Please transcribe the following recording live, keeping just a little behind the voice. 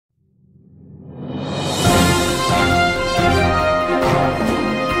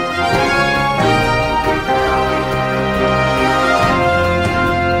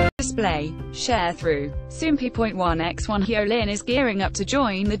Sharethrough. Soompi.1x1 Hyolyn is gearing up to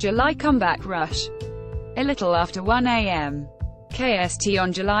join the July comeback rush. A little after 1 a.m. KST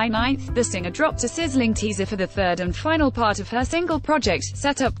on July 9, the singer dropped a sizzling teaser for the third and final part of her single project,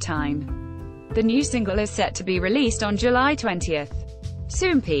 Setup Time. The new single is set to be released on July 20.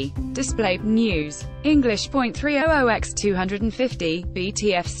 Soompi. Display News. English.300x250,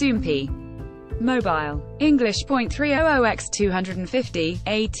 BTF Soompi. Mobile. English.300x250,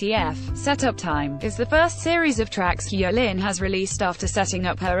 ATF. Setup Time is the first series of tracks Hyolyn has released after setting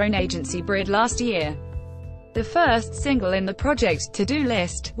up her own agency Brid last year. The first single in the project, To-Do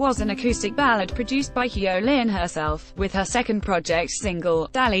List, was an acoustic ballad produced by Hyolyn herself. With her second project single,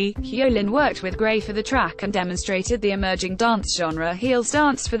 Dali, Hyolyn worked with Gray for the track and demonstrated the emerging dance genre heels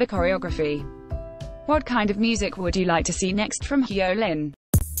dance for the choreography. What kind of music would you like to see next from Hyolyn?